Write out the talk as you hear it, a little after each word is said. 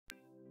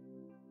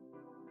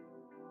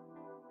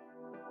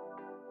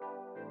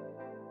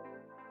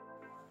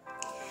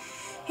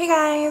Hey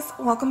guys,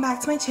 welcome back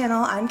to my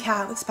channel. I'm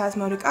Kat with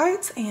Spasmodic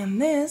Arts and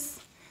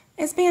this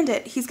is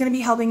Bandit. He's going to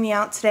be helping me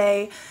out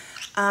today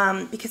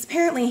because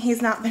apparently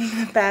he's not been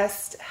the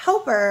best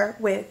helper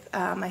with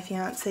my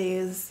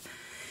fiance's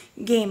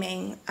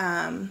gaming.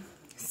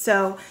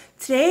 So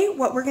today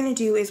what we're going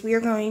to do is we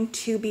are going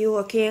to be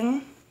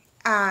looking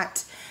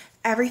at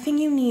everything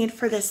you need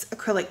for this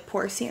acrylic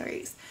pour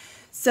series.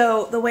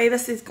 So the way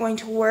this is going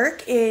to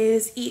work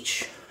is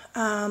each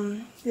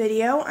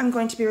video I'm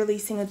going to be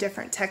releasing a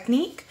different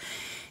technique,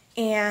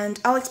 and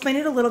I'll explain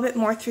it a little bit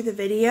more through the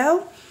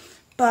video,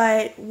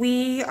 but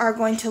we are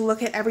going to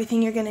look at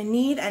everything you're going to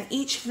need, and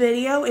each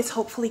video is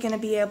hopefully going to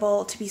be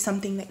able to be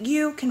something that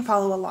you can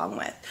follow along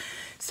with.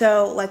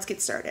 So let's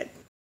get started.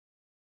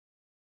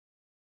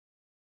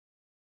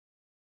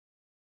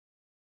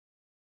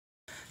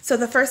 So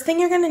the first thing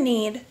you're going to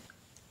need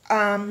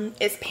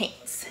is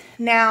paints.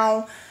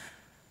 Now,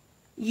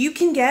 you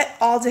can get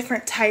all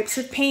different types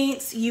of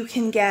paints. You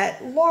can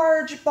get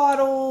large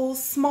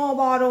bottles, small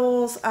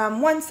bottles.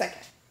 One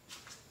second.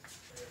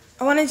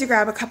 I wanted to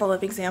grab a couple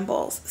of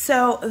examples.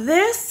 So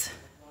this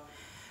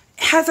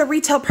has a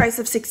retail price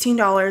of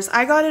 $16.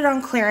 I got it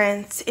on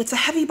clearance. It's a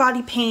heavy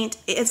body paint.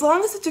 As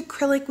long as it's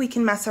acrylic, we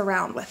can mess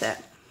around with it.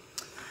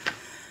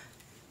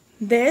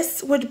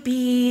 This would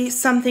be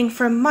something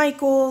from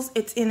Michael's.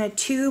 It's in a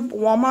tube.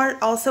 Walmart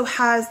also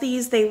has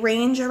these. They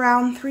range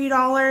around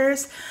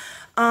 $3.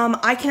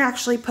 I can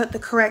actually put the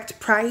correct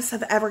price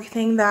of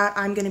everything that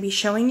I'm going to be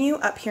showing you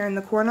up here in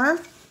the corner.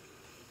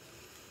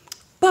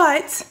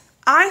 But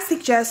I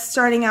suggest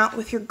starting out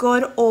with your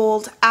good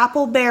old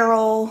Apple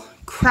Barrel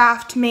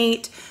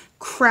Craftmate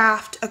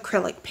Craft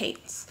acrylic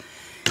paints.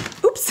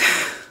 Oops.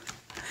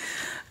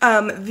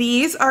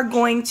 These are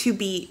going to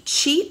be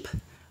cheap,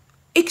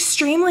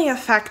 extremely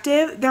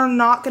effective. They're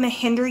not going to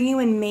hinder you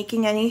in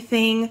making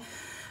anything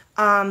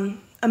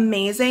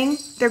amazing.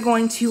 They're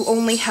going to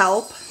only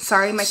help.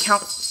 Sorry, my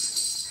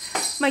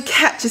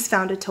cat just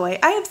found a toy.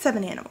 I have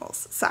 7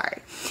 animals.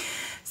 Sorry.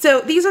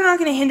 So these are not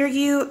going to hinder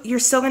you. You're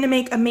still going to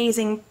make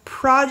amazing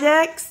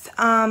projects.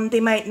 They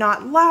might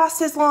not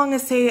last as long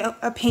as, say,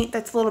 a paint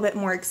that's a little bit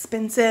more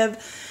expensive.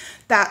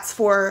 That's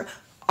for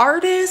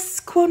artists,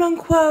 quote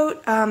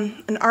unquote,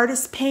 an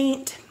artist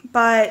paint,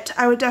 but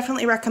I would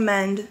definitely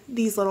recommend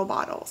these little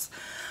bottles.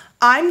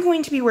 I'm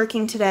going to be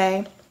working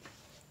today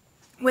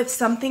with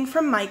something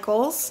from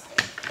Michael's.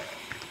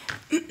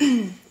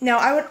 Now,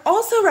 I would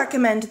also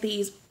recommend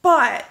these,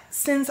 but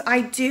since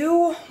I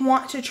do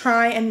want to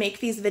try and make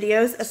these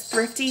videos as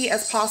thrifty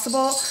as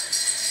possible,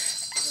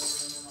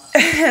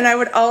 and I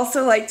would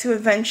also like to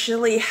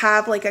eventually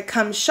have like a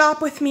come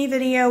shop with me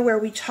video where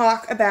we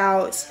talk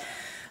about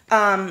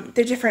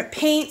the different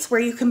paints,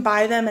 where you can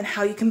buy them and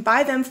how you can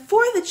buy them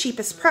for the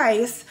cheapest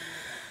price,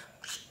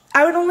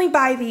 I would only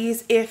buy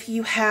these if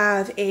you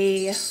have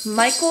a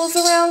Michael's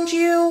around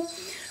you,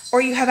 or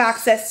you have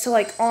access to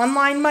like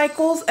online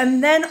Michael's,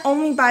 and then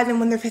only buy them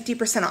when they're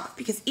 50% off,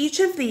 because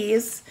each of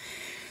these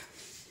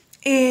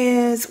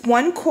is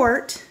 1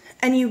 quart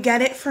and you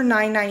get it for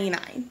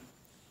 $9.99.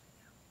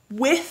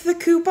 With the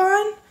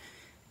coupon,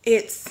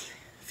 it's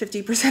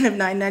 50% of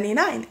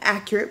 $9.99.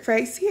 Accurate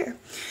price here.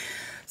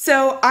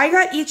 So I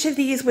got each of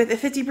these with a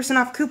 50%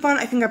 off coupon.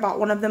 I think I bought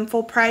one of them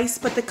full price,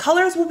 but the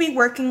colors we'll be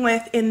working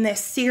with in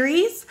this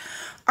series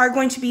are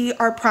going to be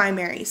our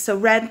primaries. So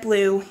red,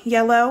 blue,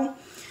 yellow.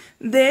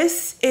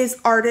 This is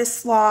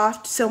Artist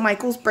Loft, so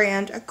Michael's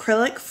brand,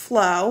 Acrylic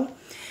Flow.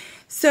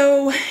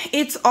 So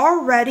it's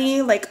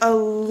already like a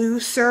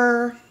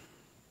looser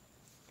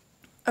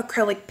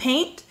acrylic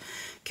paint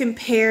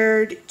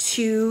compared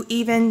to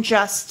even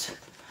just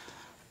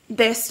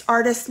this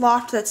Artist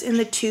Loft that's in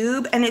the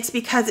tube, and it's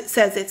because it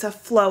says it's a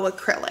flow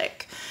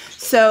acrylic.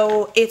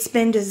 So it's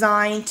been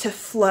designed to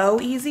flow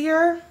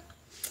easier.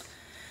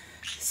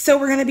 So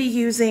we're going to be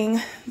using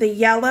the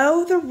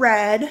yellow, the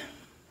red,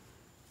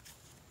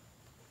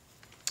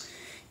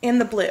 and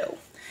the blue.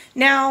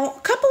 Now, a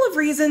couple of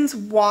reasons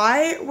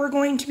why we're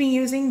going to be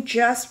using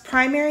just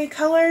primary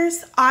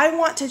colors. I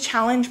want to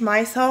challenge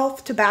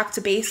myself to back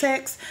to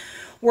basics,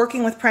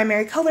 working with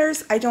primary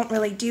colors. I don't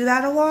really do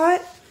that a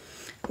lot.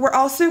 We're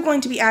also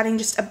going to be adding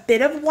just a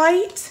bit of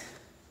white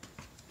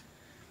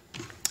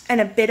and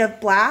a bit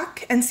of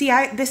black. And see,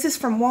 this is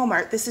from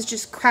Walmart. This is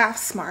just Craft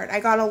Smart. I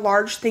got a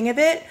large thing of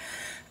it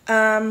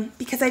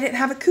because I didn't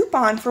have a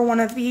coupon for one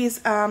of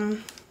these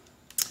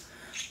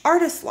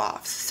Artist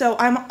Lofts. So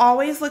I'm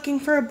always looking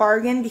for a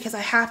bargain, because I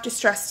have to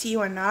stress to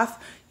you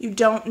enough, you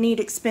don't need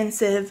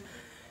expensive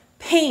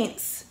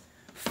paints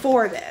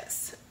for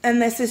this.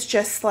 And this is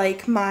just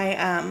like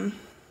my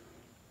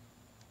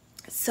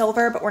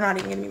silver, but we're not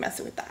even going to be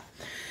messing with that.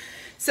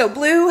 So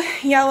blue,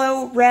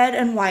 yellow, red,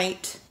 and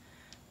white.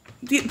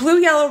 Blue,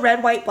 yellow,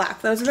 red, white,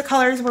 black. Those are the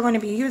colors we're going to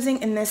be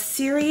using in this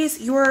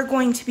series. You're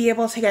going to be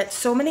able to get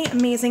so many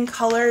amazing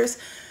colors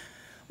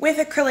with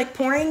acrylic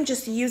pouring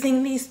just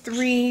using these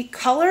 3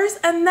 colors.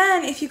 And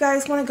then if you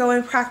guys want to go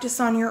and practice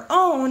on your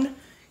own,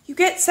 you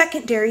get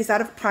secondaries out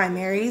of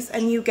primaries,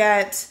 and you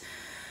get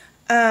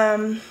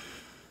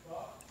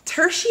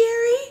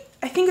tertiary,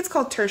 I think it's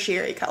called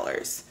tertiary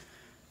colors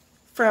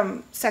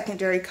from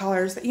secondary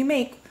colors that you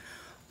make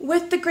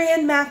with the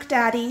Grand Mac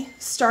Daddy,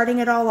 starting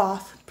it all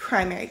off,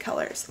 primary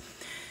colors.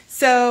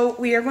 So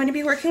we are going to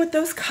be working with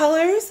those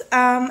colors.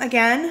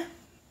 Again,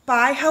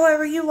 buy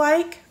however you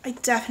like. I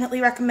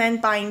definitely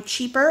recommend buying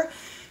cheaper.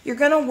 You're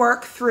going to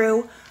work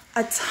through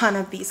a ton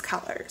of these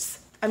colors.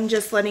 I'm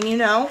just letting you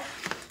know,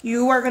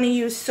 you are going to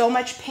use so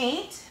much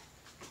paint.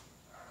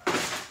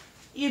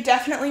 You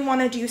definitely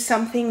want to do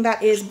something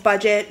that is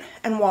budget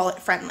and wallet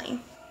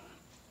friendly.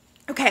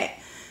 Okay,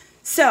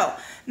 so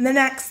the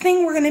next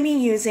thing we're going to be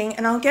using,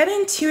 and I'll get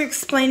into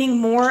explaining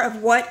more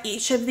of what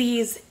each of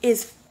these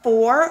is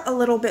for a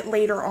little bit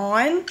later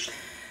on.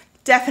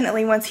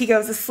 Definitely once he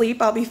goes to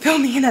sleep, I'll be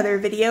filming another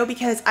video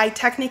because I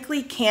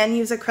technically can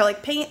use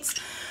acrylic paints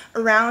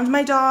around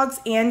my dogs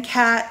and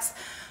cats.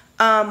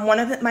 One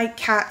of my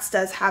cats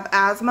does have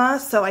asthma,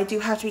 so I do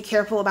have to be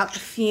careful about the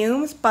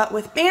fumes, but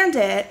with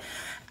Bandit,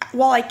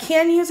 while I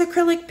can use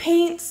acrylic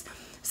paints,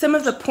 some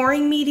of the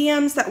pouring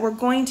mediums that we're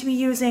going to be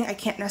using I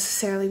can't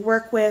necessarily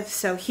work with,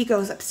 so he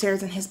goes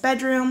upstairs in his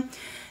bedroom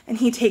and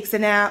he takes a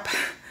nap,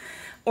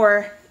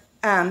 or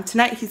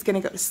tonight he's going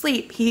to go to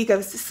sleep. He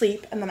goes to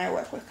sleep and then I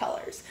work with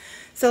colors.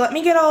 So let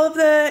me get all of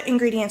the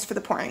ingredients for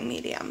the pouring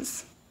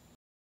mediums.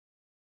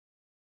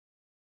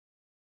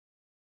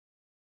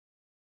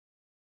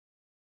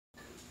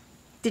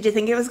 Did you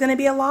think it was going to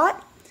be a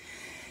lot?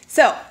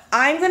 So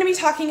I'm going to be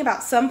talking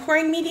about some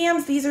pouring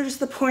mediums. These are just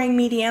the pouring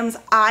mediums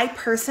I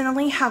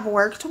personally have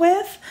worked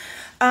with.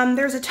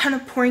 There's a ton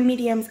of pouring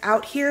mediums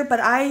out here, but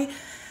I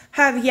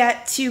have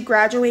yet to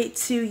graduate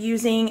to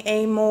using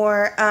a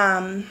more,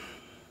 I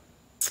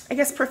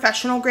guess,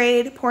 professional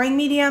grade pouring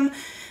medium.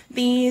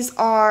 These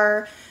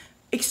are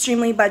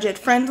extremely budget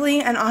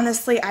friendly, and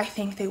honestly, I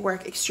think they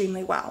work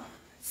extremely well.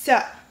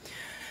 So,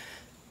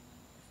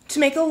 to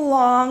make a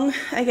long,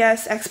 I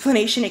guess,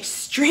 explanation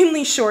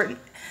extremely short,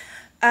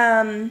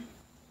 pouring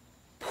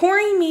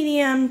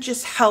medium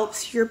just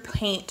helps your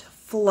paint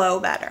flow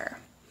better.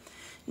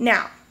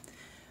 Now,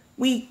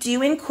 we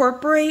do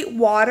incorporate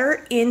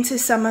water into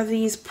some of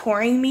these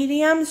pouring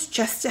mediums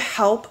just to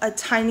help a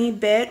tiny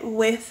bit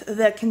with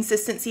the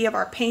consistency of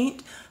our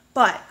paint,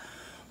 but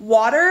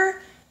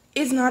water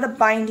is not a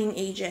binding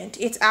agent.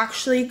 It's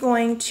actually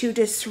going to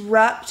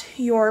disrupt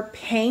your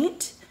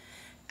paint,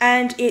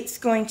 and it's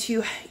going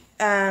to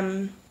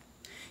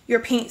your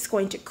paint's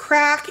going to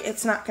crack.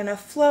 It's not going to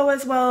flow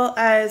as well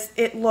as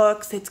it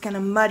looks. It's going to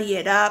muddy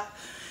it up.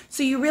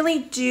 So you really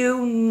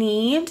do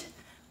need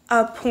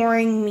a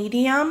pouring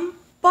medium,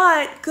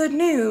 but good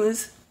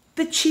news,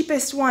 the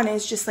cheapest one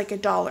is just like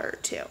 $1 or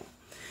 $2.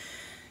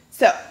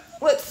 So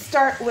let's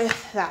start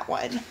with that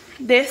one.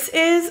 This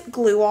is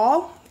Glue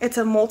All. It's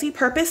a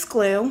multi-purpose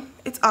glue.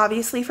 It's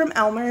obviously from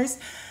Elmer's.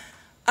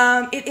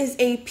 It is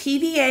a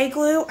PVA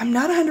glue. I'm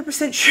not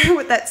 100% sure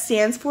what that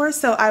stands for,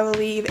 so I will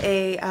leave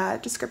a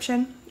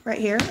description right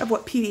here of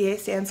what PVA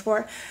stands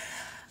for.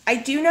 I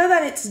do know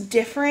that it's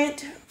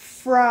different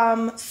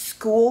from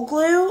school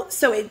glue,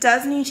 so it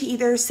does need to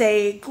either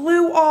say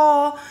Glue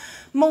All,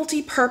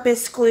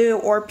 multi-purpose glue,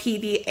 or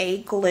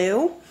PVA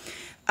glue.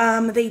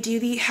 They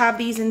do have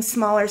these in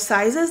smaller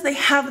sizes. They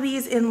have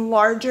these in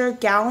larger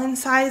gallon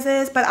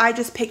sizes, but I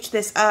just picked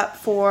this up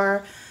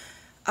for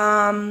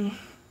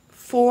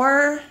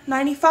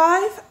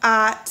 $4.95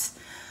 at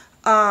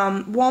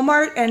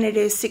Walmart, and it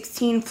is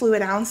 16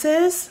 fluid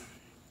ounces.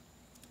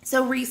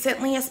 So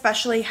recently,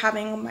 especially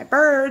having my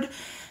bird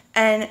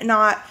and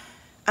not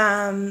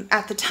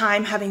at the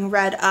time having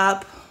read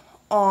up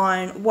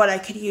on what I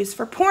could use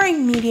for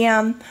pouring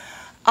medium,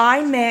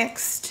 I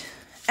mixed,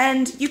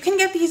 and you can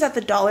get these at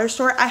the dollar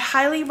store. I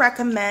highly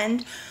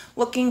recommend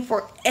looking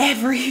for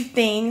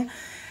everything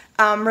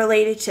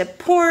related to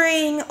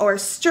pouring or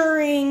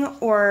stirring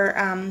or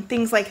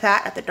things like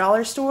that at the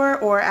dollar store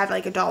or at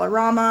like a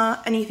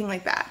Dollarama, anything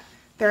like that.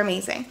 They're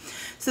amazing.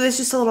 So this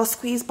is just a little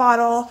squeeze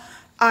bottle.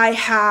 I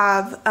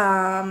have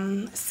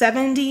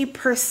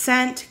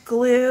 70%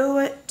 glue,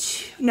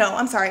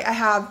 I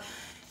have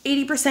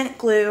 80%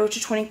 glue to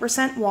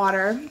 20%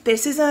 water.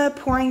 This is a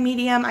pouring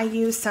medium I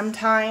use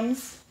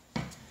sometimes.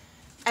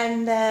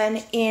 And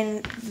then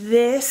in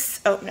this,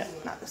 oh no,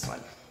 not this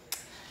one.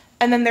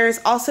 And then there's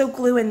also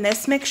glue in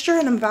this mixture,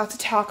 and I'm about to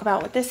talk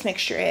about what this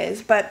mixture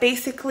is. But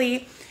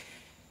basically,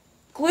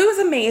 glue is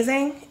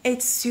amazing.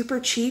 It's super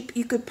cheap.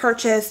 You could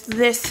purchase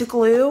this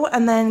glue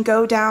and then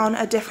go down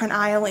a different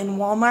aisle in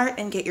Walmart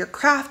and get your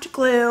craft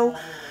glue.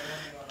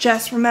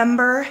 Just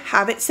remember,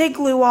 have it say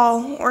Glue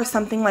All or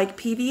something like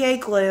PVA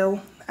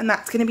glue, and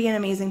that's going to be an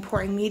amazing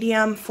pouring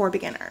medium for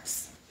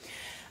beginners.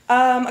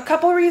 A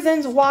couple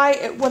reasons why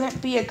it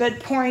wouldn't be a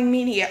good pouring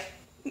medium.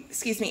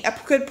 A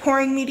good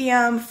pouring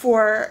medium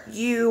for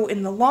you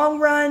in the long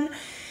run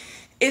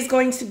is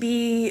going to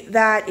be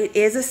that it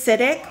is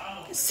acidic,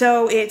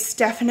 so it's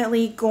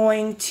definitely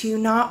going to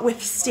not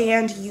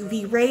withstand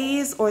UV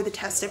rays or the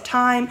test of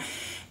time.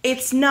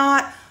 It's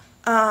not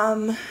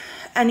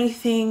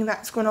anything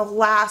that's going to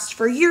last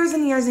for years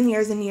and years and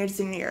years and years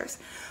and years.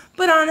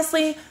 But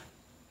honestly,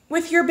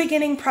 with your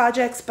beginning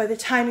projects, by the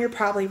time you're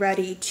probably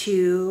ready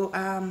to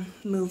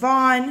move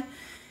on,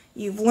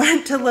 you've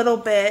learned a little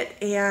bit.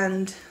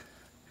 And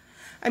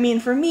I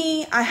mean, for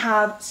me, I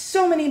have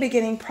so many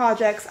beginning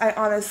projects, I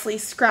honestly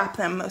scrap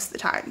them most of the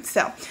time.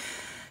 So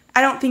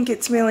I don't think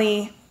it's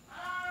really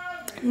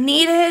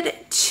needed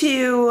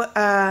to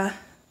have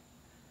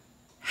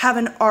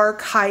an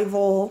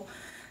archival,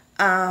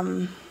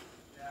 like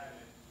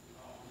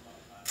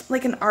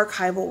an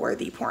archival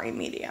worthy pouring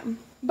medium.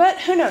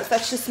 But who knows,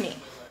 that's just me.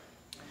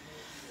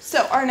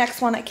 So our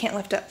next one I can't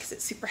lift up because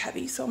it's super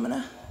heavy, so I'm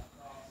gonna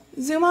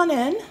zoom on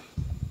in.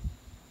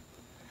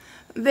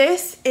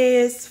 This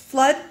is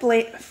Flood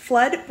brand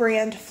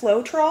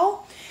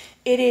Floetrol.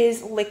 It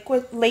is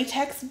liquid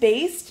latex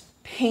based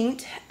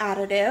paint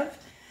additive.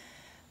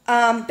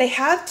 They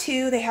have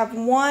two. They have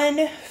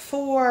one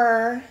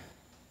for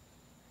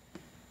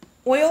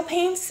oil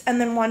paints and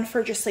then one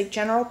for just like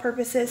general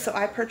purposes. So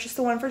I purchased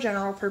the one for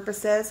general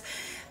purposes.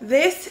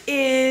 This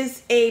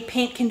is a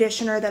paint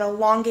conditioner that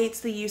elongates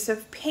the use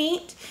of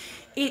paint.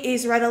 It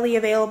is readily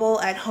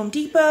available at Home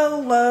Depot,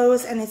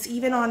 Lowe's, and it's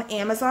even on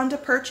Amazon to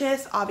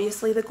purchase.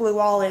 Obviously the glue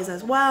all is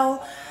as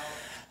well.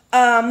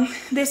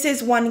 This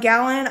is 1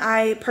 gallon.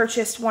 I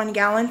purchased 1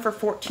 gallon for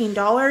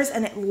 $14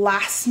 and it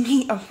lasts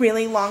me a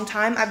really long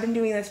time. I've been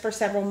doing this for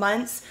several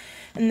months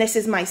and this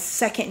is my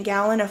 2nd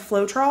gallon of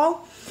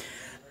Floetrol.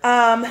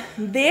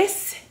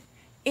 This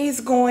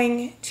is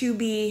going to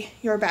be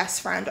your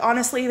best friend.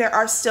 Honestly, there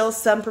are still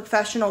some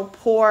professional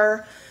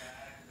pour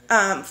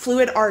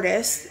fluid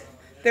artists.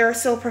 There are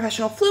still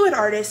professional fluid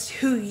artists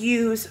who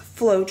use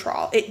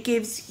Floetrol. It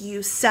gives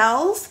you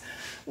cells,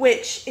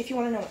 which if you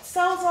want to know what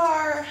cells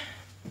are,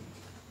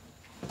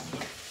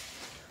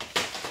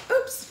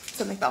 oops,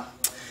 something fell.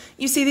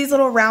 You see these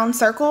little round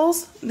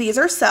circles? These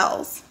are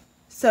cells.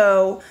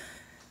 So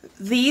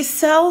these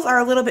cells are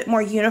a little bit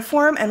more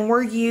uniform and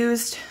were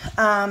used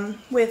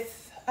with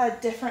a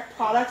different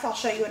product I'll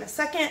show you in a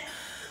second.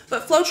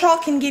 But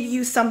Floetrol can give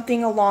you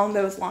something along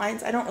those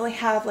lines. I don't really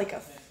have like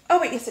a,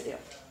 oh wait, yes I do.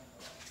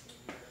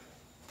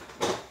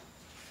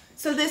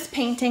 So this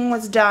painting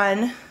was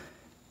done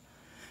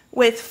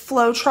with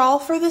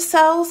Floetrol for the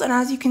cells, and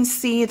as you can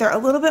see, they're a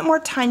little bit more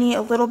tiny,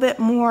 a little bit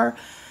more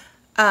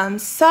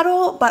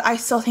subtle, but I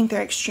still think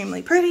they're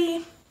extremely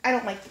pretty. I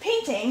don't like the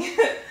painting,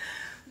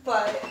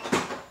 but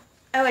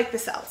I like the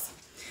cells.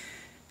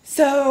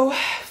 So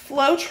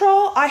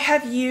Floetrol I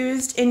have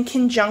used in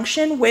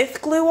conjunction with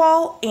glue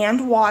all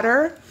and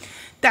water.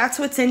 That's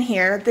what's in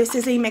here. This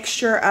is a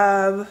mixture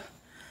of,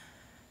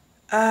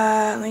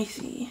 let me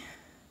see,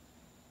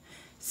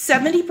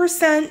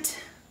 70%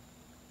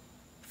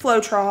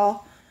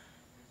 Floetrol,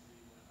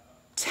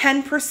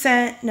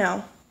 10%,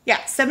 no,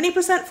 yeah,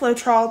 70%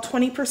 Floetrol,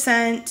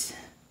 20%,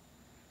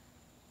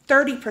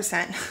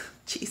 30%,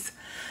 jeez.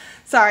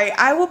 Sorry,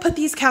 I will put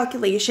these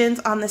calculations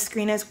on the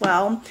screen as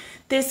well.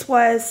 This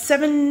was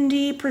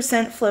 70%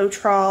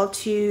 Floetrol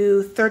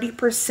to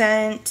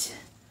 30%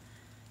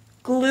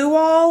 glue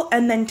all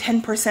and then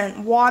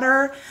 10%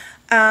 water.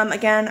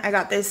 Again, I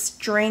got this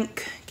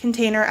drink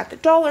container at the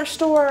dollar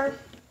store.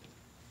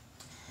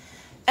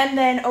 And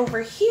then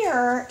over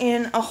here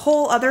in a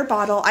whole other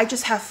bottle, I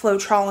just have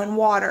Floetrol and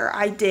water.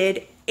 I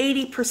did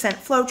 80%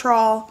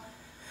 Floetrol,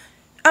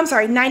 I'm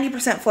sorry,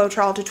 90%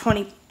 Floetrol to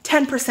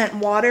 10%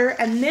 water.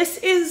 And this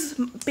is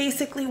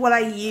basically what I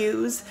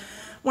use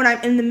when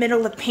I'm in the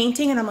middle of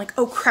painting and I'm like,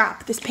 oh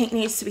crap, this paint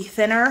needs to be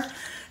thinner.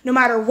 No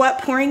matter what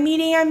pouring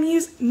medium I'm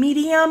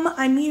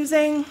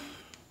using,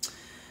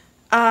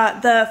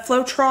 the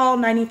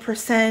Floetrol 90%,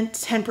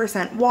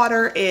 10%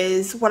 water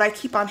is what I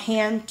keep on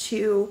hand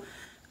to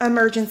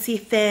emergency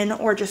thin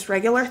or just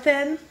regular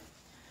thin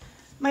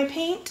my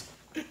paint.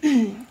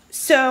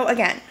 So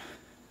again,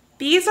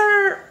 these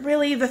are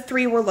really the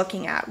three we're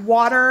looking at.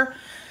 Water,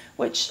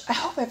 which I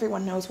hope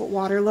everyone knows what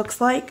water looks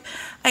like.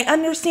 I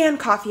understand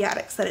coffee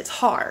addicts that it's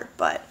hard,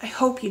 but I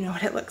hope you know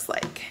what it looks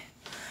like.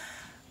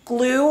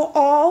 Glue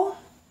all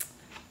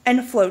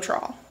and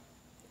Floetrol.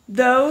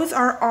 Those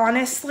are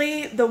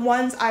honestly the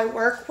ones I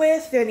work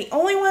with. They're the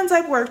only ones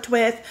I've worked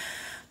with.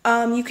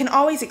 You can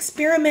always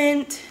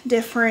experiment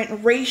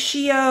different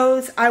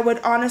ratios. I would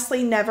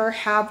honestly never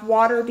have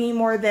water be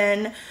more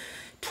than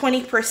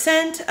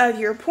 20% of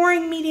your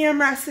pouring medium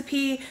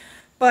recipe,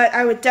 but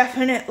I would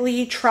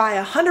definitely try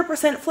 100%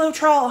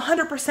 Floetrol,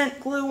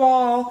 100% glue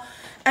all,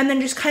 and then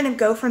just kind of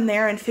go from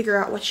there and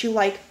figure out what you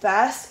like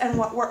best and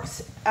what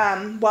works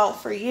well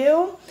for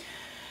you.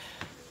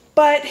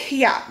 But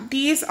yeah,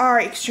 these are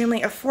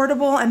extremely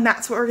affordable, and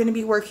that's what we're going to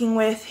be working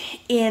with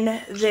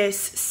in this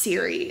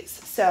series.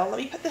 So let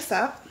me put this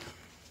up.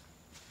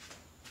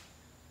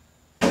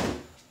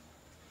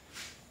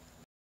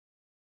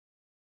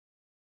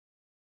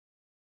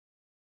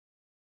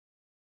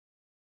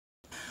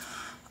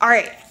 All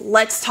right,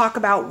 let's talk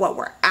about what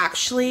we're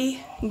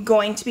actually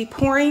going to be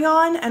pouring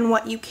on and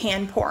what you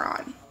can pour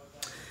on.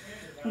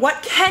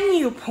 What can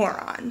you pour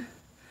on?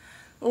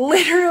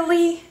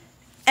 Literally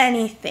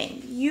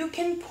anything. You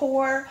can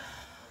pour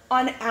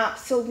on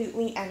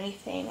absolutely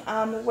anything.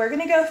 We're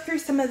gonna go through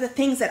some of the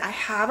things that I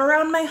have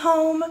around my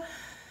home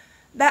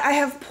that I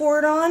have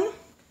poured on,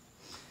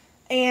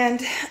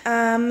 and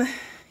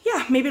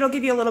yeah, maybe it'll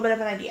give you a little bit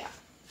of an idea.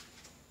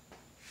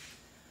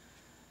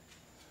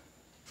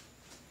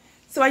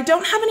 So I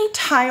don't have any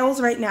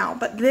tiles right now,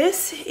 but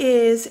this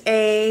is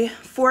a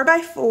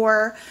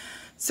 4x4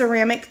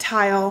 ceramic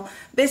tile.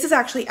 This is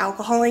actually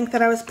alcohol ink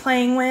that I was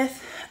playing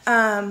with,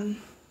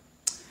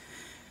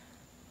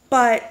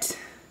 but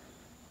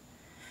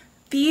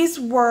these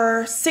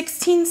were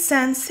 16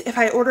 cents if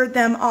I ordered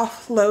them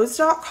off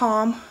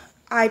Lowe's.com.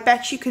 I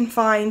bet you can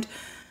find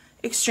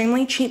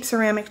extremely cheap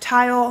ceramic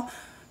tile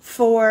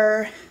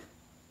for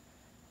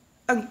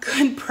a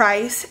good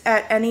price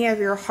at any of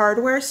your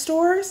hardware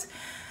stores.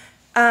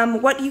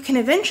 What you can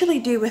eventually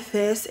do with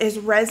this is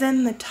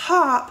resin the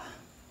top,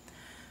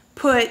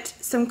 put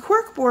some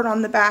corkboard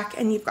on the back,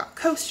 and you've got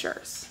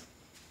coasters.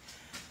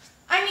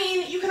 I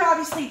mean, you could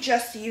obviously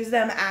just use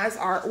them as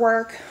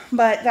artwork,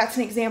 but that's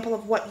an example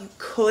of what you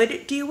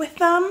could do with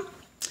them.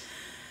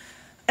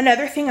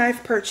 Another thing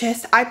I've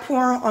purchased, I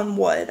pour on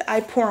wood.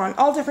 I pour on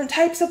all different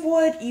types of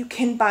wood. You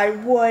can buy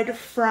wood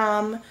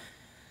from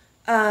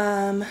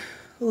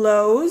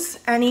Lowe's,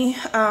 any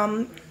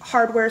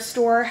hardware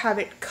store, have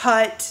it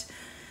cut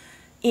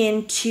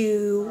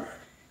into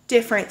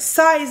different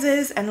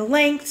sizes and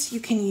lengths. You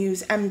can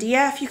use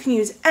MDF, you can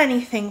use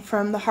anything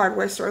from the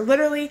hardware store.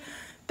 Literally,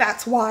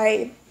 that's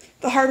why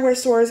the hardware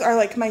stores are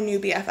like my new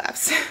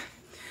BFFs.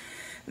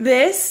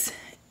 This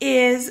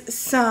is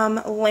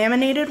some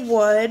laminated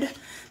wood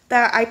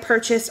that I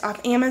purchased off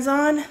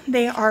Amazon.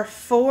 They are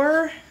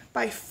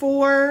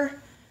 4x4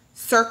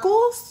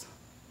 circles.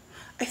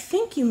 I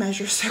think you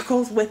measure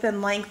circles width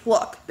and length.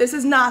 Look, this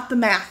is not the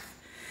math.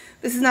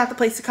 This is not the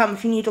place to come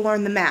if you need to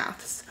learn the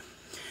maths.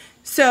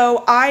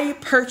 So I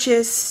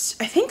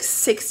purchased, I think,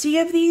 60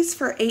 of these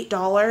for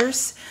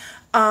 $8.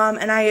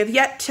 And I have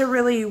yet to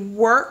really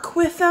work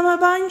with them a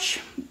bunch,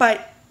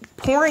 but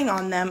pouring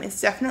on them is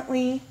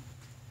definitely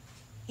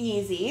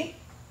easy.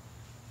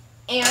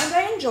 And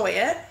I enjoy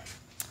it.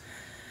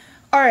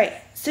 Alright,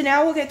 so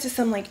now we'll get to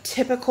some like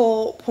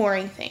typical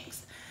pouring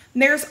things.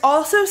 There's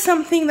also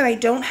something that I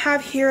don't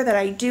have here that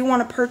I do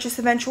want to purchase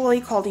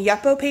eventually called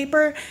Yupo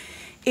paper.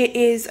 It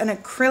is an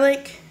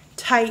acrylic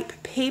type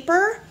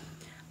paper.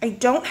 I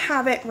don't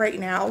have it right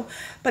now,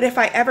 but if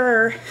I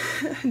ever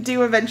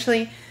do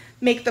eventually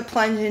make the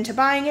plunge into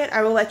buying it,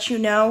 I will let you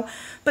know.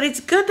 But it's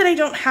good that I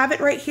don't have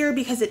it right here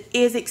because it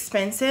is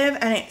expensive,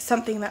 and it's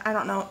something that I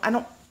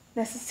don't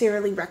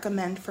necessarily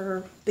recommend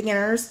for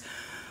beginners,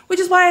 which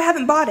is why I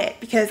haven't bought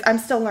it, because I'm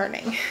still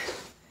learning.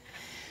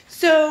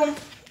 So, a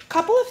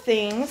couple of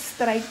things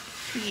that I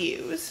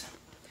use.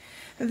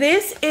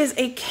 This is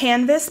a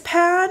canvas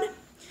pad.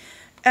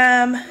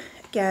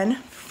 Again,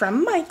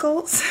 from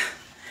Michaels.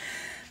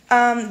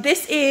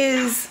 This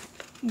is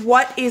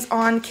what is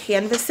on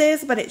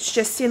canvases, but it's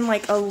just in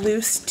like a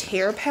loose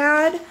tear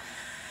pad.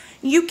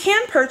 You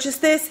can purchase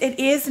this. It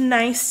is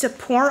nice to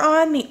pour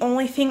on. The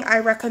only thing I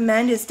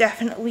recommend is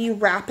definitely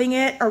wrapping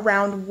it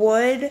around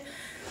wood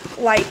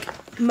like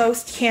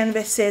most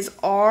canvases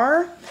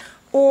are,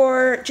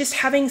 or just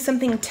having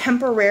something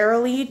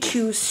temporarily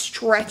to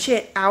stretch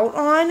it out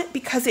on,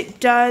 because it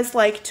does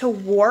like to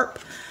warp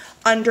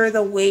under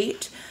the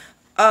weight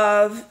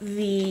of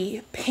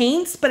the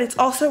paints. But it's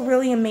also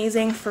really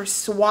amazing for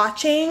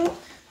swatching,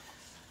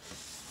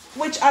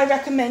 which I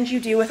recommend you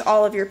do with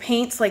all of your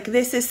paints. Like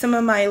this is some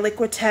of my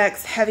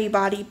Liquitex Heavy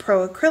Body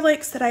Pro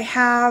acrylics that I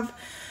have.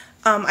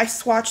 I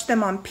swatched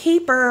them on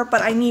paper,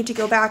 but I need to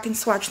go back and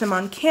swatch them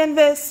on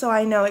canvas so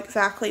I know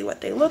exactly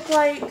what they look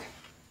like.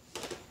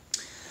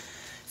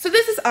 So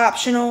this is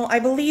optional. I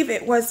believe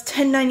it was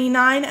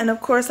 $10.99, and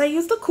of course I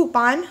used a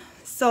coupon,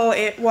 so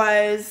it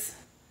was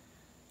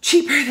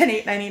cheaper than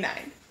 $8.99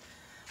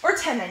 or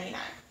 $10.99.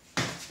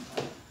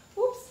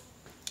 Oops.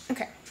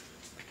 Okay.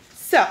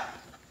 So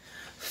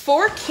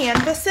for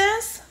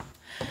canvases,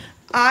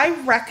 I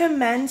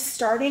recommend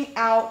starting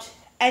out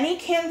any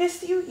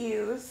canvas you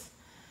use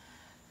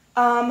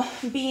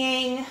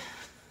being,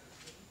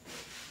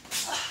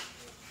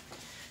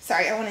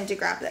 sorry, I wanted to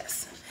grab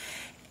this,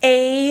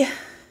 a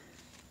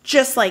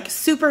just like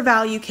super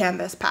value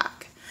canvas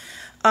pack.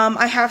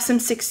 I have some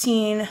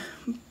 16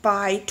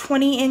 by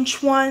 20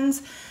 inch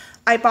ones.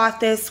 I bought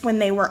this when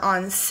they were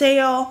on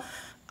sale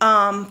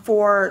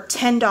for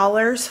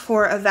 $10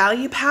 for a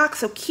value pack.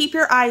 So keep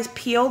your eyes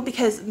peeled,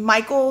 because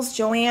Michael's,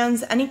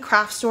 Joann's, any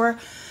craft store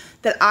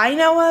that I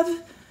know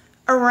of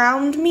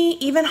around me,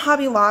 even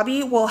Hobby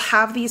Lobby, will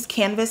have these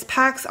canvas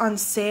packs on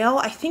sale.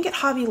 I think at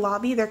Hobby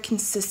Lobby they're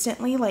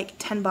consistently like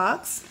 10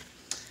 bucks.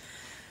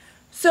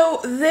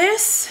 So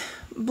this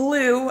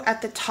blue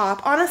at the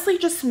top honestly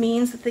just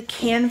means that the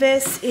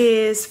canvas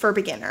is for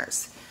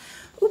beginners.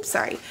 Oops,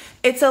 sorry.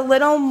 It's a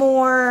little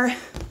more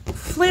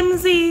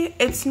flimsy.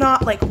 It's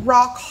not like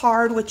rock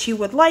hard, which you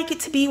would like it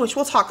to be, which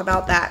we'll talk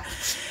about that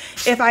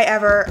if I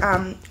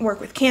ever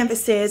work with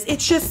canvases.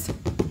 It's just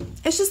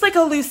like a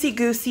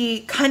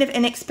loosey-goosey, kind of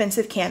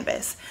inexpensive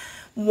canvas.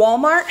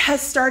 Walmart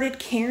has started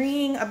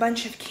carrying a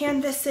bunch of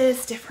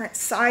canvases, different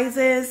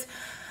sizes.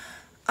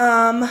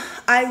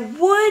 I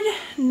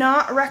would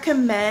not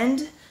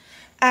recommend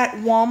at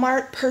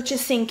Walmart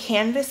purchasing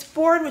canvas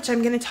board, which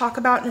I'm going to talk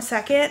about in a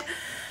second,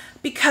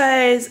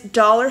 because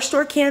dollar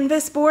store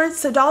canvas boards,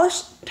 so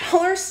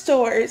dollar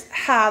stores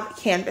have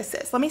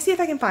canvases. Let me see if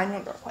I can find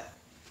one real quick.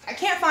 I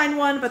can't find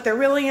one, but they're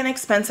really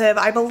inexpensive.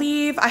 I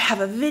believe I have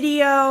a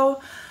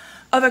video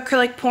of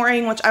acrylic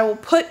pouring, which I will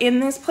put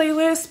in this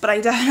playlist, but I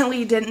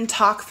definitely didn't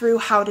talk through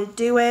how to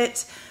do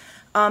it.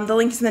 The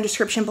link is in the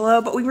description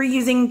below, but we were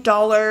using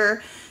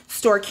dollar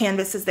store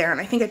canvases there,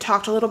 and I think I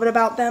talked a little bit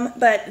about them,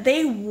 but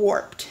they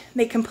warped.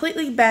 They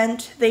completely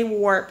bent, they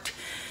warped.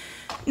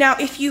 Now,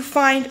 if you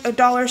find a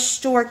dollar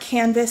store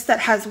canvas that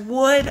has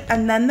wood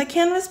and then the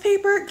canvas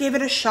paper, give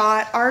it a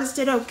shot. Ours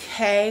did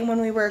okay when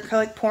we were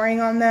acrylic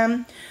pouring on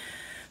them,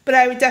 but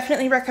I would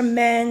definitely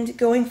recommend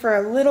going for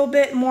a little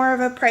bit more of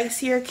a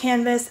pricier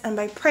canvas, and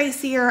by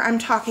pricier, I'm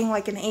talking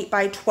like an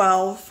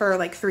 8x12 for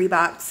like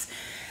 $3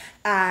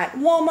 at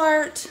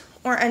Walmart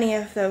or any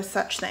of those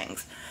such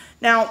things.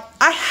 Now,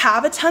 I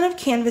have a ton of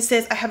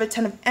canvases. I have a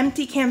ton of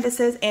empty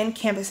canvases and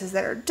canvases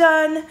that are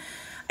done.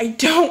 I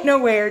don't know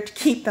where to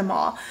keep them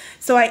all.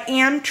 So I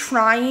am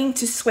trying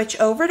to switch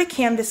over to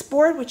canvas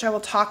board, which I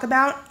will talk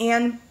about,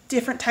 and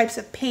different types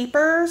of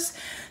papers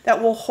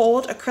that will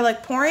hold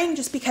acrylic pouring,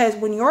 just because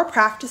when you're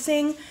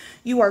practicing,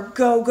 you are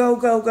go, go,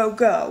 go, go,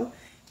 go.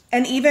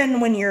 And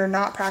even when you're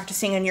not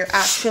practicing and you're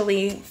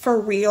actually for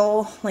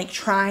real, like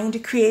trying to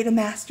create a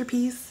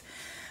masterpiece,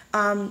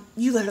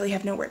 you literally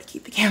have nowhere to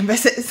keep the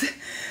canvases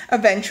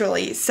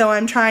eventually. So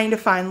I'm trying to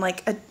find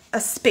like a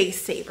space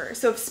saver.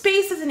 So if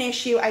space is an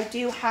issue, I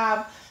do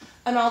have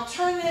an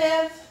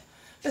alternative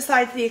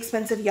besides the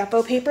expensive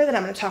Yupo paper that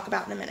I'm going to talk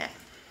about in a minute.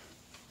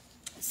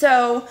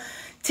 So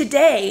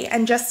today,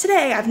 and just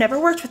today, I've never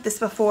worked with this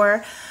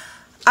before,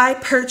 I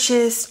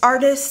purchased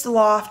Artist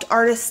Loft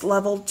Artist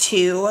Level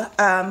 2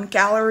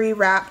 gallery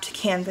wrapped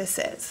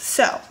canvases.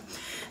 So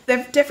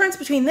the difference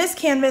between this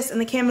canvas and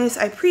the canvas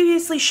I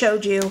previously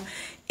showed you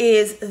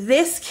is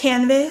this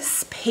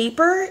canvas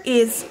paper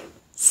is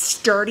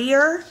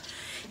sturdier,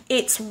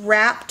 it's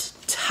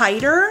wrapped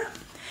tighter,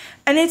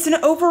 and it's an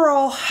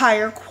overall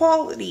higher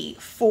quality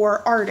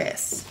for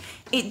artists.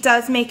 It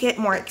does make it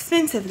more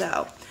expensive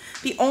though.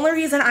 The only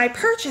reason I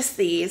purchased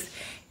these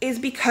is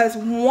because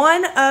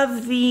one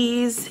of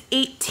these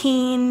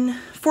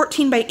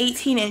 14 by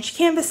 18 inch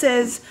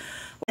canvases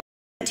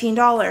was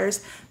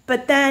 $17,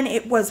 but then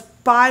it was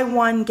buy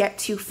one, get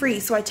two free.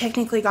 So I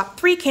technically got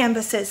 3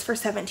 canvases for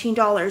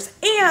 $17.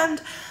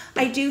 And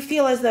I do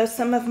feel as though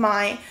some of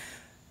my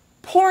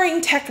pouring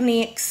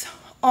techniques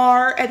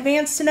are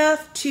advanced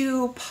enough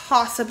to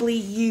possibly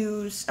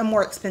use a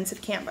more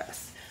expensive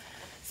canvas.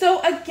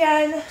 So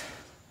again,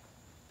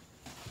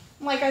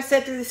 like I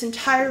said through this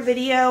entire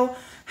video,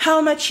 how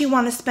much you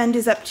want to spend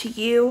is up to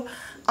you.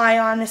 I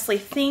honestly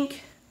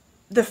think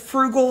the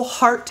frugal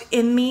heart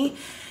in me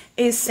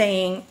is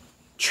saying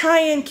try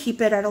and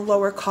keep it at a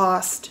lower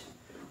cost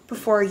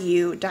before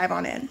you dive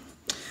on in.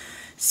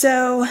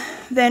 So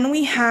then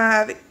we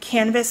have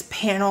Canvas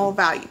Panel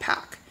Value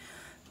Pack.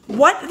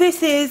 What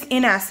this is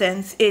in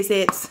essence is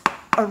it's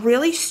a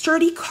really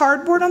sturdy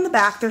cardboard on the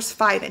back. There's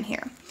 5 in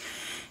here.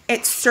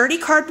 It's sturdy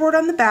cardboard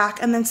on the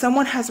back, and then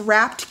someone has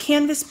wrapped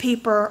canvas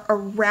paper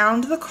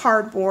around the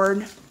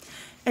cardboard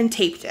and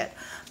taped it.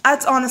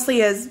 That's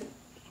honestly as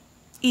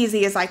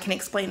easy as I can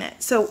explain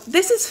it. So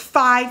this is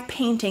 5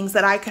 paintings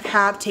that I could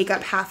have take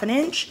up ½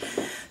 inch.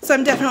 So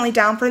I'm definitely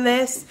down for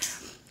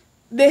this.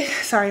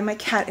 Sorry, my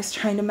cat is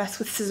trying to mess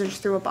with scissors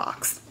through a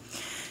box.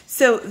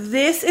 So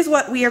this is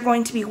what we are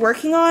going to be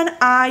working on.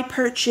 I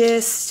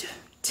purchased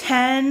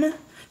 10,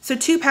 so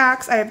 2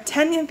 packs. I have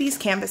 10 of these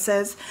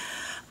canvases.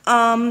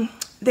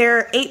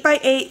 They're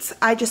 8x8s.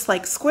 I just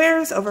like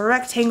squares over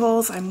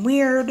rectangles. I'm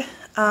weird,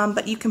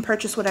 but you can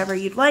purchase whatever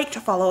you'd like to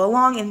follow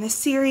along in this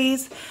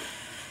series.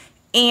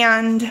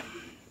 And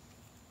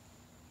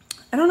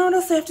I don't know what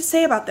else I have to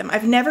say about them.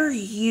 I've never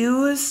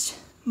used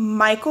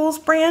Michael's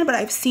brand, but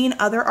I've seen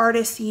other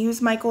artists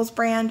use Michael's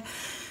brand.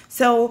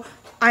 So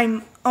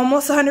I'm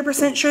almost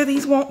 100% sure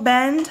these won't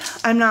bend.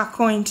 I'm not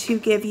going to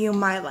give you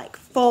my like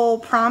full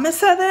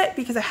promise of it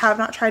because I have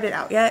not tried it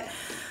out yet,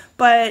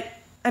 but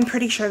I'm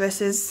pretty sure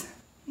this is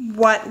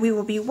what we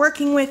will be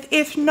working with.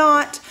 If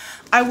not,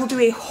 I will do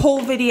a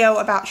whole video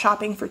about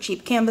shopping for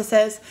cheap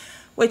canvases,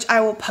 which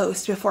I will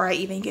post before I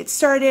even get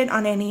started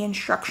on any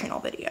instructional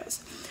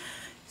videos.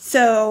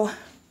 So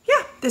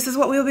yeah, this is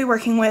what we will be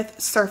working with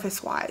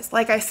surface-wise.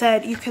 Like I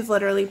said, you could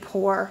literally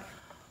pour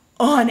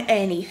on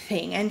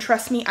anything, and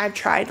trust me, I've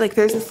tried. Like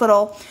there's this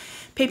little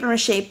paper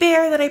mache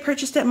bear that I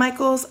purchased at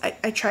Michael's.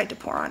 I tried to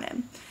pour on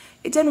him.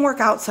 It didn't work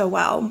out so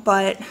well,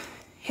 but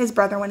his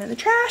brother went in the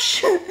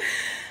trash.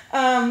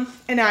 And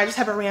now I just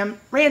have a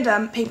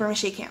random paper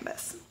mache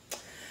canvas.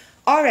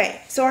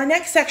 Alright, so our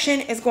next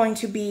section is going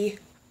to be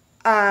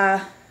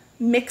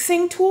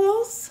mixing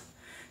tools.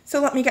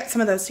 So let me get some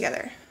of those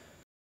together.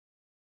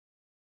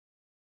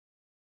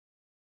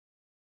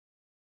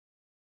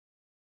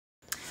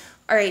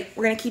 All right,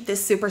 we're gonna keep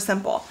this super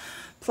simple.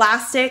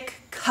 Plastic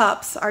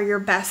cups are your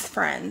best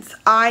friends.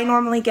 I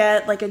normally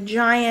get like a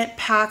giant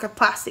pack of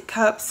plastic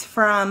cups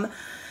from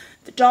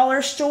the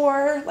dollar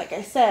store. Like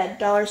I said,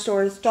 dollar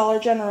stores, Dollar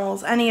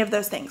Generals, any of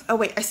those things. Oh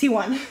wait, I see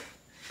one.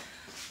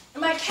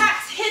 My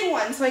cat's hid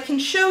one so I can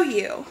show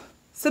you.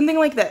 Something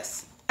like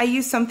this. I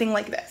use something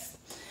like this.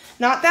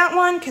 Not that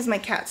one because my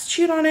cat's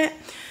chewed on it,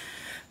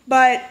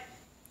 but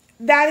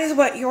that is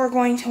what you're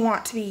going to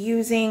want to be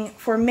using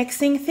for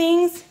mixing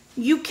things.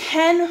 You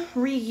can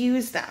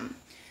reuse them.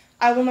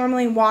 I will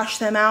normally wash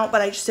them out,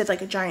 but I just did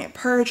like a giant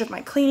purge of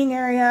my cleaning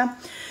area.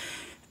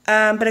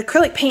 But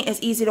acrylic paint is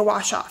easy to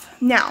wash off.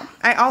 Now,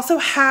 I also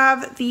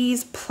have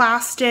these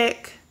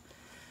plastic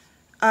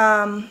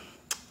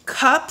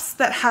cups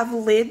that have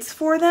lids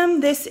for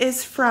them. This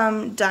is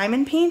from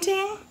diamond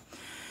painting.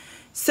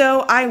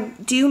 So I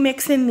do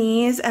mix in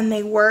these and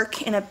they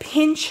work in a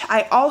pinch.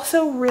 I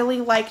also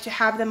really like to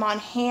have them on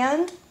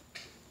hand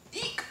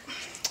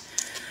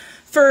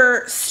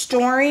for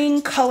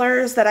storing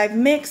colors that I've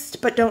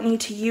mixed but don't need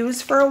to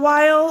use for a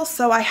while.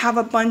 So I have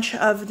a bunch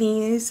of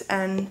these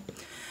and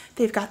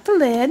they've got the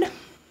lid.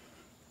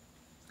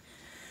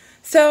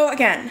 So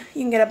again,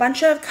 you can get a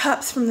bunch of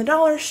cups from the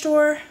dollar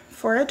store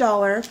for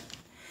 $1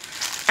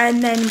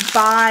 and then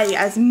buy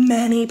as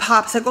many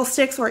popsicle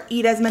sticks or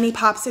eat as many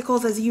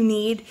popsicles as you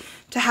need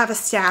to have a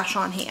stash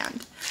on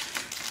hand.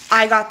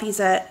 I got these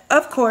at,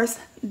 of course,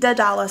 the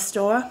dollar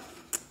store.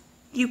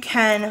 You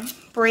can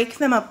break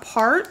them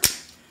apart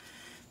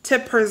to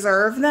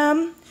preserve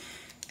them,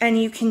 and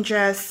you can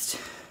just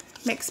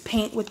mix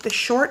paint with the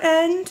short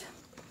end.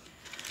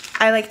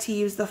 I like to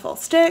use the full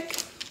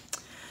stick,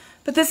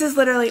 but this is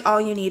literally all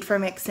you need for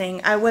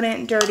mixing. I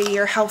wouldn't dirty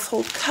your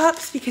household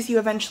cups because you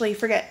eventually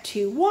forget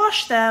to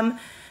wash them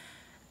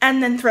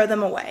and then throw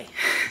them away.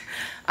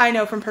 I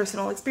know from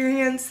personal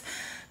experience,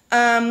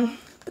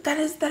 but that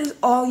is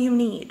all you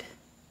need.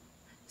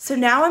 So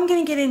now I'm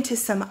going to get into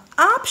some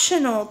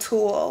optional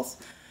tools,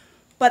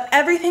 but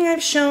everything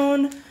I've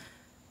shown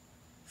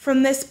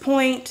from this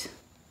point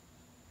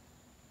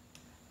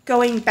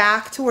going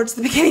back towards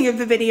the beginning of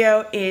the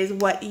video is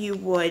what you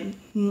would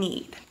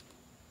need.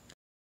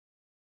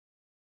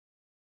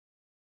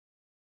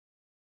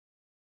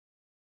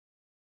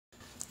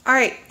 All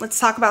right, let's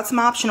talk about some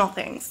optional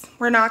things.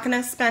 We're not going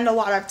to spend a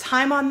lot of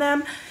time on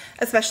them,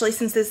 especially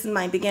since this is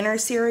my beginner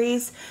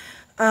series,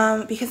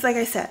 because like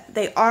I said,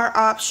 they are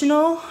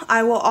optional.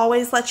 I will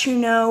always let you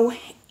know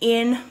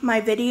in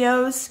my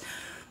videos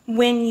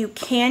when you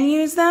can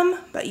use them,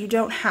 but you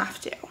don't have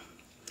to.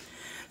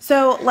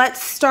 So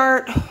let's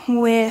start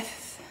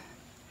with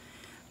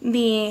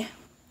the,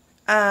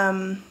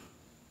 oh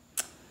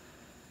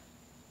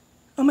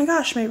my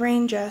gosh, my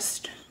rain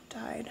just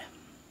died.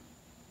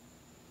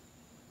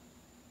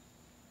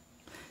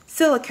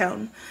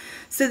 Silicone.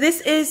 So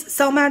this is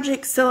Cell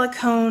Magic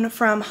silicone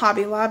from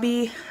Hobby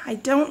Lobby. I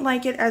don't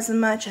like it as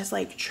much as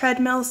like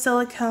treadmill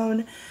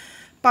silicone,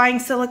 buying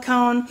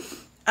silicone,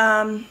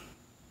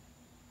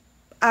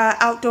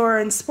 outdoor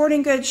and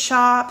sporting goods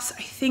shops.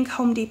 I think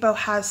Home Depot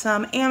has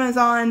some.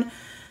 Amazon.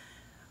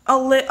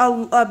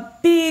 A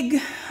big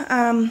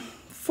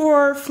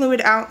 4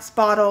 fluid ounce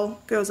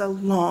bottle goes a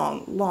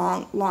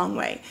long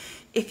way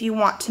if you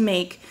want to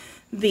make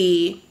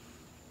the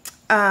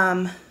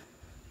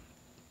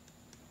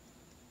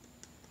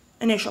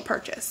initial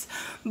purchase.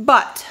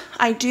 But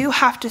I do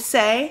have to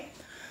say,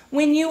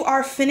 when you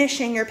are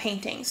finishing your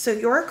painting, so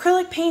your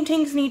acrylic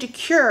paintings need to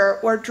cure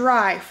or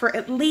dry for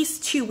at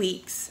least 2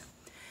 weeks.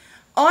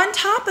 On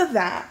top of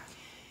that,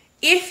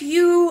 if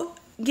you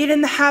get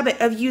in the habit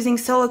of using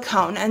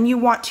silicone and you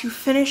want to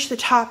finish the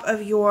top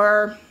of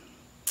your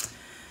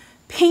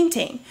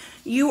painting,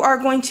 you are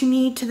going to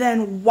need to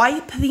then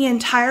wipe the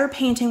entire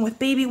painting with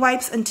baby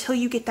wipes until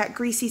you get that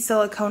greasy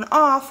silicone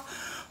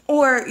off,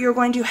 or you're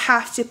going to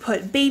have to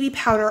put baby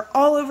powder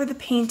all over the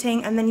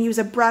painting and then use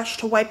a brush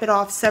to wipe it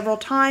off several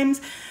times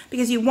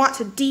because you want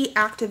to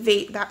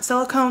deactivate that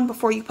silicone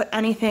before you put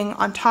anything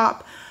on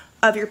top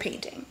of your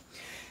painting.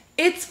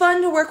 It's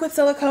fun to work with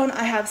silicone.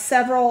 I have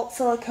several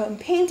silicone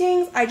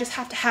paintings. I just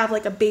have to have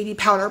like a baby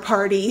powder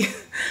party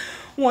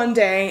one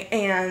day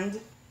and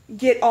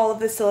get all of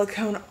the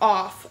silicone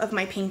off of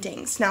my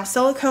paintings. Now,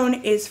 silicone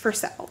is for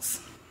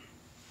cells.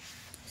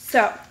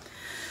 So,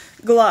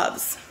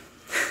 gloves.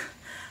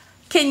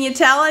 Can you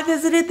tell I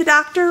visited the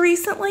doctor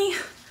recently?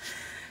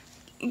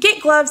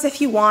 Get gloves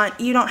if you want.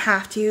 You don't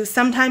have to.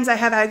 Sometimes I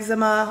have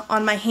eczema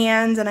on my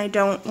hands and I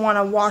don't want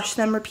to wash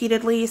them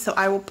repeatedly, so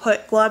I will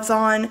put gloves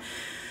on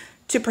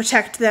to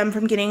protect them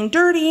from getting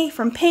dirty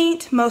from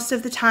paint. Most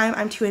of the time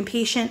I'm too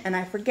impatient and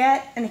I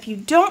forget. And if you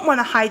don't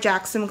want to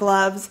hijack some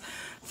gloves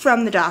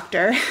from the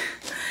doctor,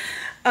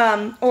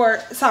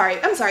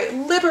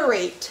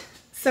 liberate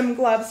some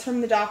gloves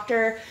from the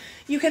doctor,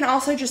 you can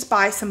also just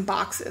buy some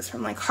boxes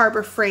from like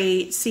Harbor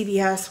Freight,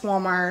 CVS,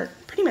 Walmart,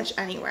 pretty much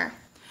anywhere.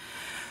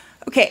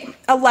 Okay,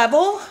 a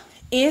level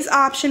is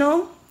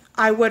optional.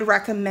 I would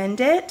recommend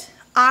it.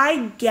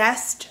 I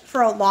guessed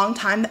for a long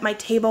time that my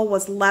table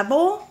was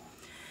level.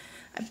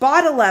 I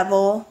bought a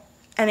level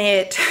and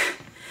it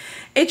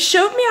It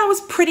showed me I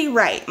was pretty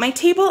right. My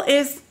table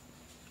is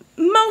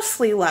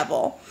mostly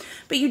level,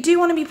 but you do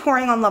want to be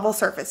pouring on level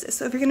surfaces.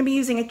 So if you're going to be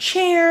using a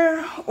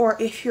chair, or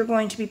if you're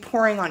going to be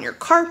pouring on your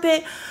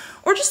carpet,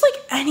 or just like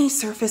any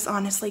surface,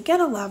 honestly, get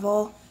a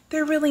level.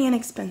 They're really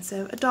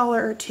inexpensive, $1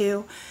 or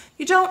 $2.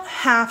 You don't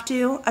have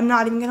to. I'm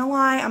not even going to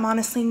lie. I'm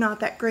honestly not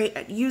that great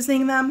at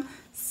using them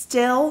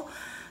still.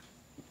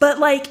 But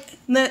like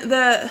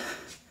the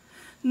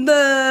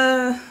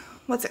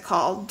what's it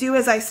called? Do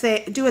as I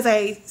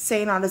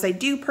say, not as I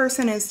do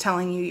person is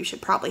telling you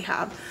should probably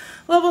have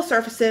level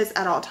surfaces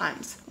at all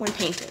times when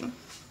painting.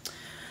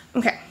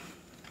 Okay,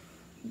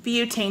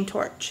 butane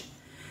torch.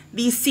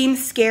 These seem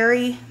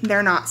scary.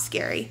 They're not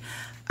scary.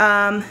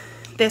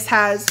 This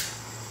has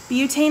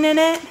butane in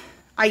it.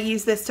 I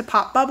use this to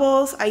pop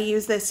bubbles. I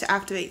use this to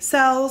activate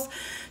cells,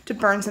 to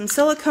burn some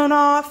silicone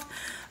off.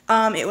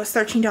 It was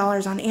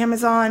 $13 on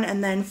Amazon,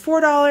 and then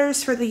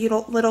 $4 for the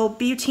little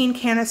butane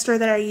canister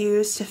that I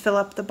use to fill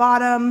up the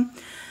bottom.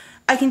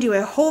 I can do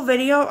a whole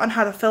video on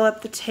how to fill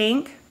up the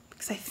tank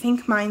because I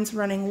think mine's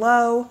running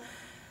low.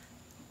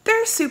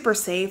 They're super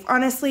safe,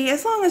 honestly,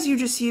 as long as you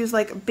just use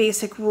like a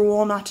basic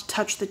rule not to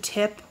touch the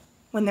tip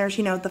when there's,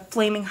 you know, the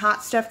flaming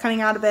hot stuff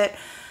coming out of it.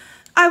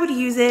 I would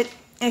use it.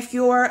 If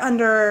you're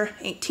under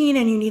 18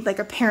 and you need like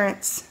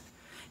if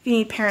you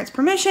need parents'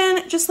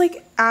 permission, just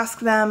like ask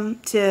them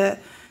to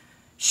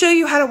show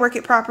you how to work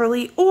it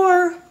properly,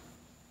 or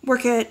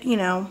work it, you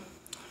know,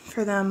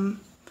 for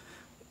them.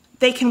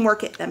 They can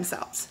work it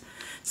themselves.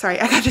 Sorry,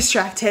 I got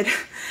distracted.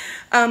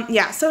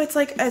 Yeah, so it's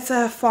like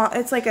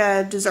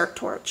a dessert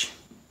torch.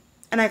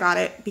 And I got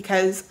it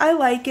because I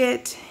like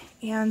it,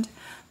 and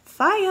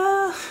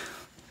fire.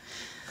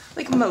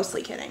 Like,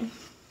 mostly kidding.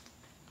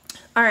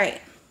 All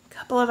right, a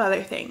couple of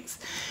other things.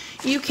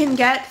 You can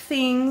get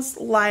things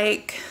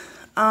like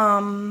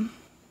a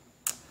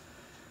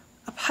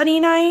putty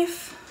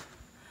knife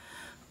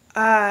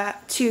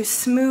to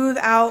smooth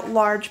out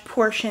large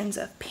portions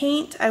of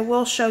paint. I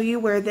will show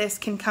you where this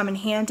can come in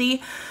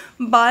handy,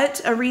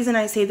 but a reason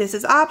I say this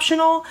is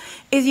optional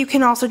is you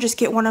can also just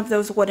get one of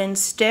those wooden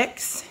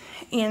sticks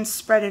and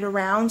spread it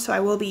around. So I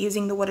will be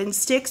using the wooden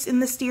sticks in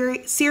this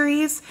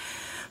series,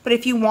 but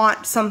if you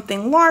want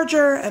something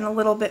larger and a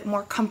little bit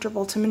more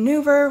comfortable to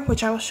maneuver,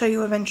 which I will show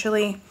you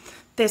eventually,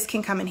 this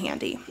can come in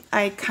handy.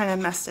 I kind of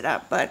messed it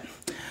up, but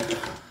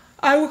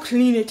I will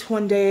clean it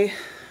one day.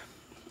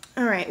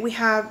 All right, we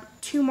have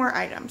 2 more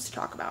items to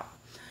talk about.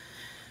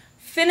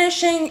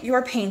 Finishing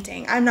your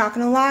painting. I'm not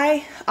gonna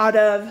lie, out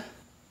of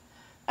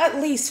at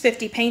least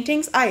 50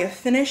 paintings, I have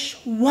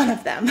finished one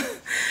of them.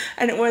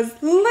 And it was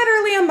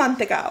literally a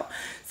month ago.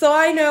 So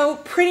I know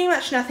pretty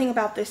much nothing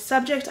about this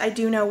subject. I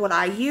do know what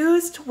I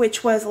used,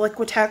 which was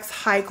Liquitex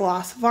High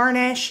Gloss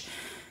Varnish.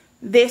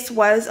 This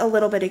was a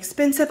little bit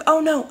expensive.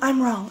 Oh no,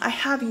 I'm wrong. I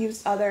have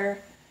used other...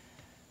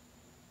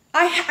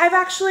 I've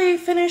actually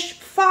finished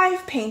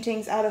 5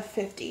 paintings out of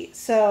 50.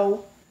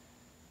 So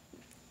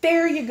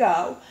there you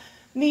go.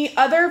 The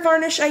other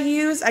varnish I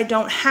use, I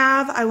don't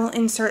have. I will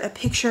insert a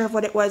picture of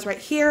what it was right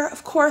here.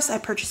 Of course, I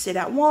purchased it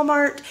at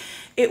Walmart.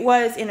 It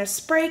was in a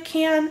spray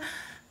can.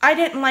 I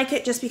didn't like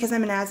it just because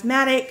I'm an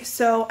asthmatic,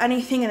 so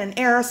anything in an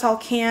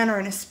aerosol can or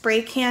in a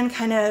spray can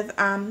kind of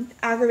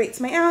aggravates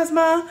my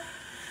asthma.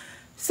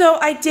 So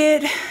I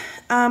did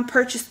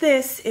purchase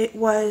this. It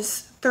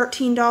was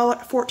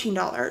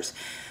 $14.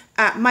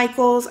 At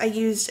Michael's, I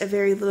used a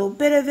very little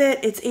bit of it.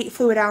 It's 8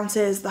 fluid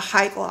ounces, the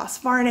high gloss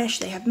varnish.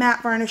 They have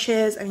matte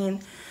varnishes. I mean,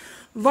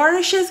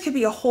 varnishes could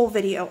be a whole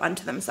video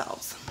unto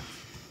themselves.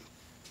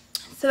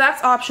 So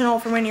that's optional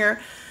for when you're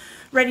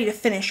ready to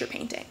finish your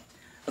painting.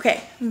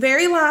 Okay,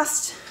 very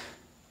last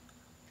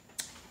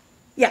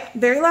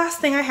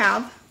thing I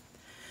have,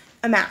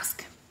 a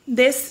mask.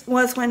 This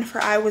was whenever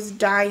I was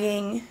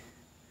dyeing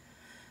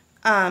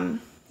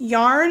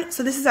yarn.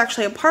 So this is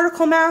actually a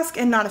particle mask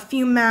and not a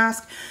fume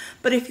mask.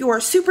 But if you're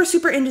super,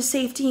 super into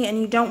safety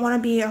and you don't want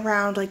to be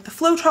around like the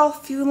Floetrol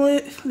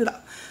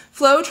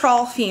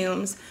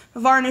fumes,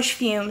 varnish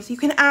fumes, you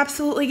can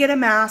absolutely get a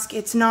mask.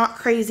 It's not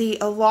crazy.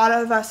 A lot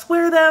of us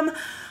wear them.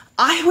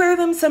 I wear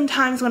them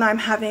sometimes when I'm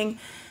having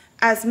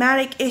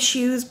asthmatic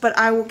issues, but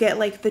I will get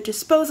like the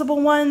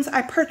disposable ones.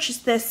 I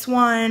purchased this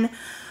one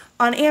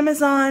on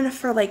Amazon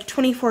for like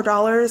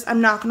 $24.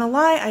 I'm not gonna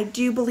lie, I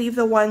do believe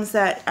the ones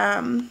that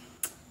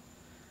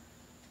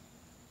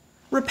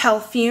repel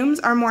fumes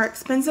are more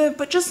expensive,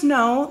 but just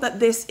know that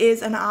this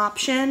is an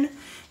option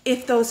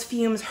if those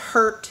fumes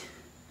hurt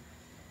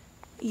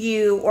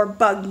you or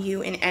bug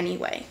you in any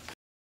way.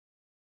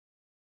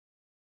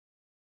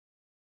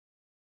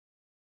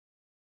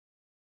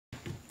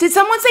 Did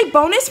someone say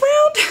bonus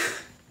round?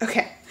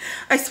 Okay,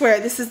 I swear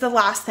this is the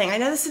last thing. I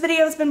know this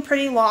video has been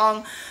pretty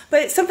long,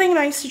 but it's something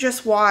nice to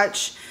just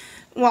watch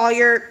while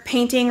you're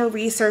painting or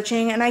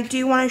researching, and I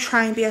do want to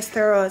try and be as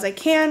thorough as I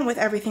can with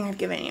everything I've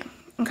given you.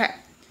 Okay.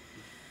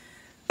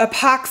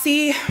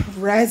 Epoxy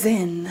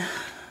resin.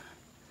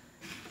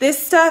 This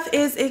stuff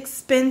is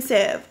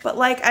expensive, but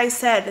like I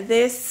said,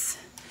 this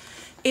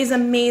is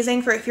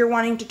amazing for if you're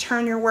wanting to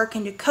turn your work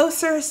into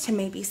coasters to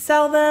maybe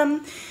sell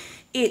them.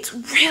 It's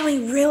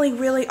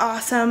really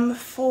awesome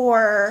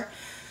for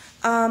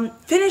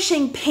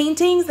finishing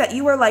paintings that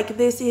you are like,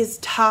 this is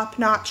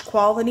top-notch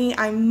quality.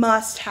 I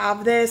must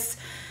have this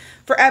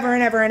forever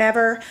and ever and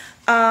ever.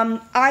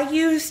 I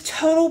use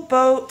Total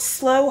Boat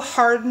Slow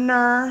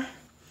Hardener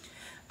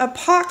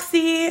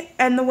epoxy,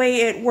 and the way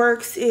it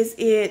works is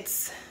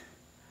it's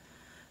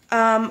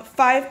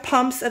 5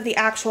 pumps of the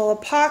actual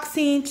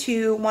epoxy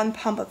to 1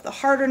 pump of the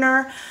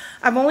hardener.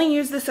 I've only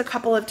used this a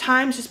couple of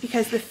times just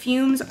because the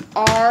fumes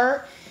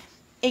are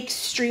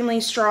extremely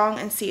strong,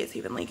 and see, it's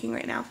even leaking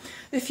right now.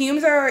 The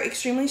fumes are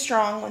extremely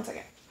strong. One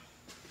second.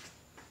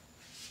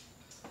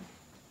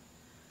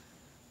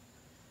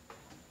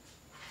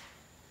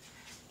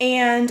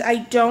 And I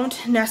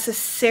don't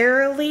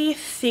necessarily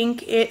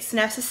think it's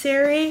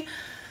necessary.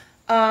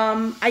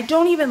 I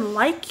don't even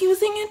like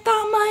using it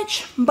that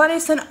much, but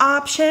it's an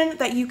option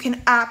that you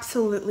can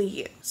absolutely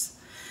use.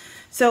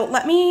 So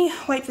let me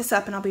wipe this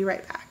up and I'll be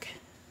right back.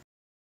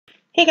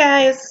 Hey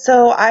guys,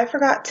 so I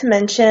forgot to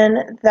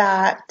mention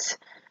that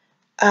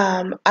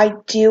I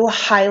do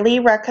highly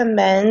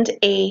recommend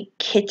a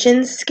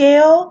kitchen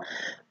scale.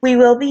 We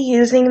will be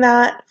using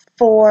that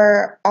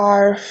for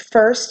our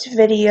first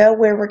video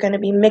where we're going to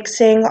be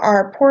mixing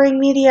our pouring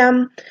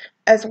medium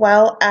as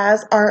well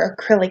as our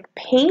acrylic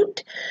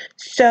paint.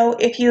 So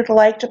if you'd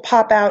like to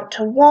pop out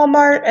to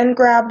Walmart and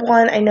grab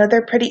one, I know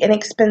they're pretty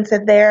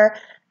inexpensive there,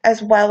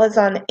 as well as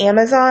on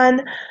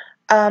Amazon.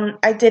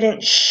 I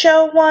didn't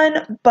show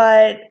one,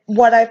 but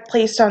what I've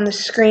placed on the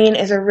screen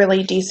is a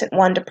really decent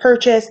one to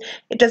purchase.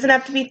 It doesn't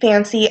have to be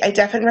fancy. I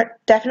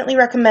definitely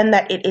recommend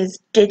that it is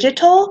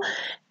digital.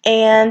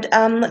 And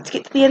let's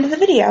get to the end of the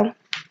video.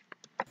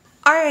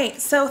 Alright,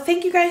 so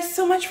thank you guys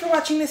so much for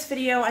watching this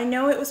video. I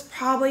know it was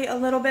probably a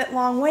little bit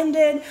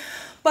long-winded,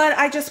 but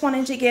I just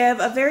wanted to give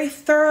a very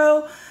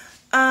thorough,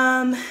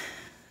 I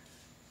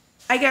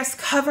guess,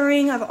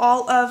 covering of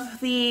all of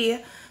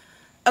the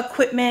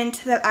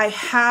equipment that I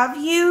have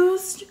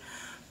used,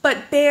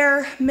 but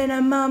bare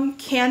minimum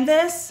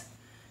canvas,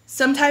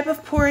 some type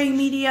of pouring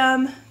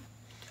medium,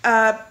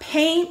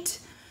 paint,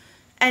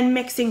 and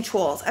mixing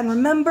tools. And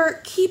remember,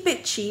 keep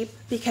it cheap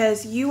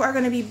because you are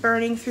going to be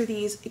burning through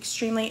these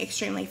extremely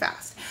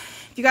fast.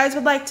 If you guys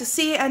would like to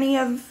see any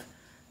of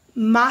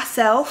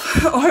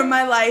myself or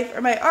my life or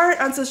my art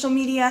on social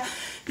media,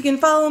 you can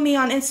follow me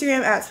on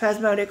Instagram at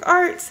Spasmodic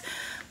Arts.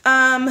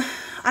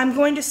 I'm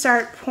going to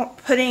start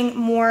putting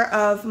more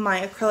of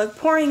my acrylic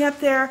pouring up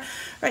there.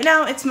 Right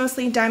now it's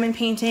mostly diamond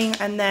painting,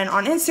 and then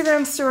on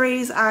Instagram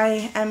stories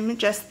I am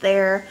just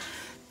there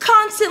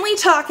constantly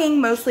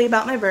talking mostly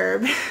about my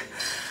verb.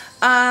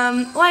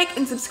 Like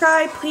and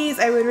subscribe please,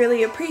 I would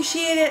really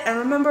appreciate it. And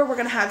remember, we're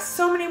gonna have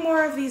so many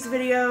more of these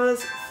videos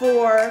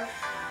for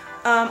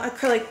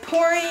acrylic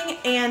pouring,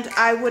 and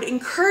I would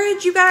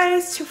encourage you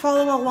guys to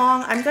follow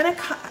along. I'm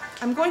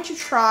going to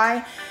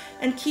try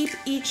and keep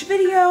each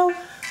video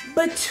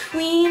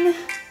between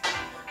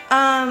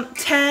 10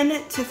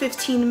 to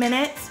 15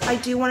 minutes. I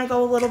do want to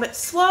go a little bit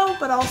slow,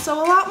 but also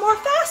a lot more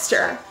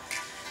faster.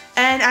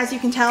 And as you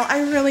can tell,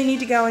 I really need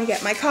to go and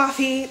get my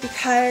coffee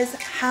because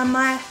I'm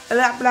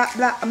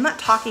not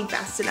talking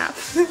fast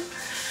enough.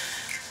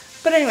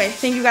 But anyway,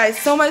 thank you guys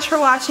so much for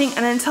watching,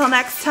 and until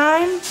next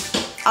time,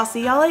 I'll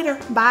see y'all later.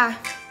 Bye.